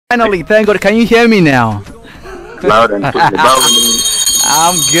Finally, thank God. Can you hear me now? Loud and clear.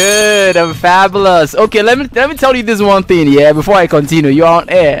 I'm good. I'm fabulous. Okay, let me tell you this one thing, yeah, before I continue. You're on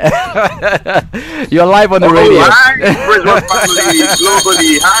air. You're live on the radio. Hi, Praiseworld family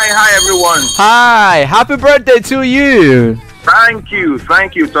globally. Hi, everyone. Hi, happy birthday to you. Thank you,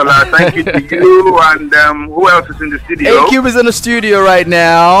 Tola. Thank you to you and who else is in the studio? A-Cube is in the studio right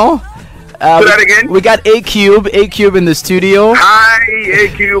now. Say that again. We got A-Cube in the studio. Hi,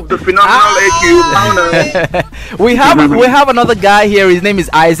 A-Cube, the phenomenal A-Cube. we have another guy here. His name is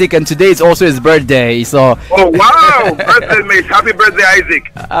Isaac, and today is also his birthday. So. Oh wow! Birthday, mate! Happy birthday,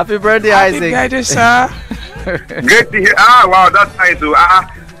 Isaac! Happy birthday, Isaac! Happy birthday, sir. Great to hear. Ah, wow, that's nice. So,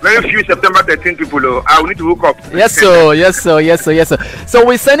 very few September 13 people. I will need to hook up. Yes, sir. So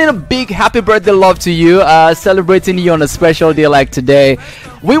we're sending a big happy birthday love to you, celebrating you on a special day like today.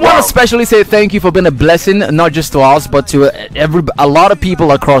 We want to especially say thank you for being a blessing, not just to us, but to a lot of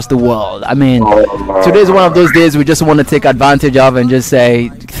people across the world. I mean, today is one of those days we just want to take advantage of and just say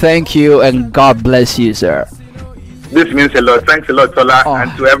thank you and God bless you, sir. This means a lot. Thanks a lot, Tola,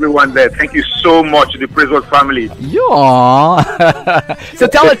 and to everyone there. Thank you so much to the Praiseworld family. So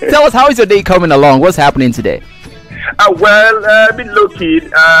tell us, how is your day coming along? What's happening today? Well, a bit low key.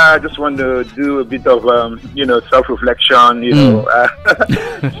 Just want to do a bit of self-reflection.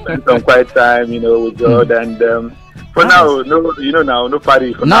 Spend some quiet time, with God, and for now, no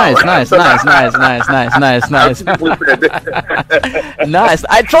party. For nice. now. Nice. Nice.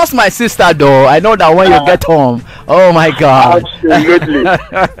 I trust my sister though. I know that when you get home, oh my God. Absolutely. In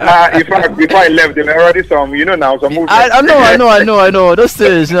fact, before I left, there were already some, some movements. I know. Those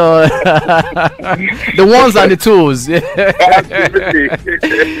things, the ones and the tools.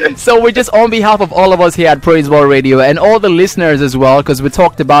 Absolutely. So we just, on behalf of all of us here at Praiseworld Radio and all the listeners as well, because we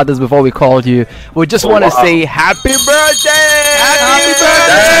talked about this before we called you, we just want to say happy birthday! Happy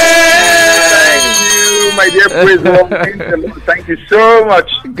birthday! Thank you, my dear Praiseworld. Thank you so much.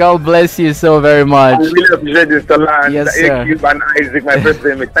 God bless you so very much. I really appreciate this, Tola, and yes, sir. A-Cube and Isaac, my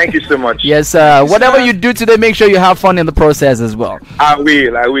birthday mate. Thank you so much. Yes, sir. Whatever you do today, make sure you have fun in the process as well. I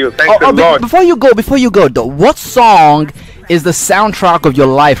will. Thanks a lot. Before you go, though, what song is the soundtrack of your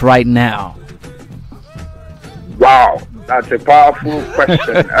life right now? Wow, that's a powerful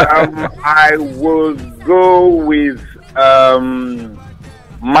question. I will go with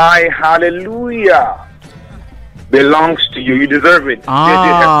My Hallelujah Belongs to You. You deserve it.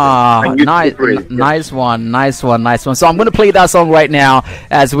 Nice one. So I'm going to play that song right now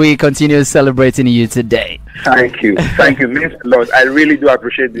as we continue celebrating you today. Thank you. Means a lot. I really do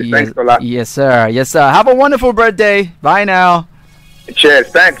appreciate this. Thanks a lot. Yes, sir. Have a wonderful birthday. Bye now. Cheers.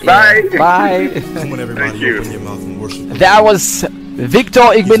 Thanks. Bye. Bye. Thank you. That was Victor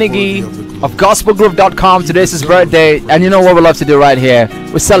Igbinigie of GospoGroove.com. Today's his birthday, and you know what we love to do right here?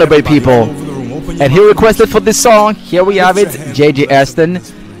 We celebrate people. And he requested for this song. Here we have it, JJ Aston.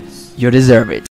 You deserve it.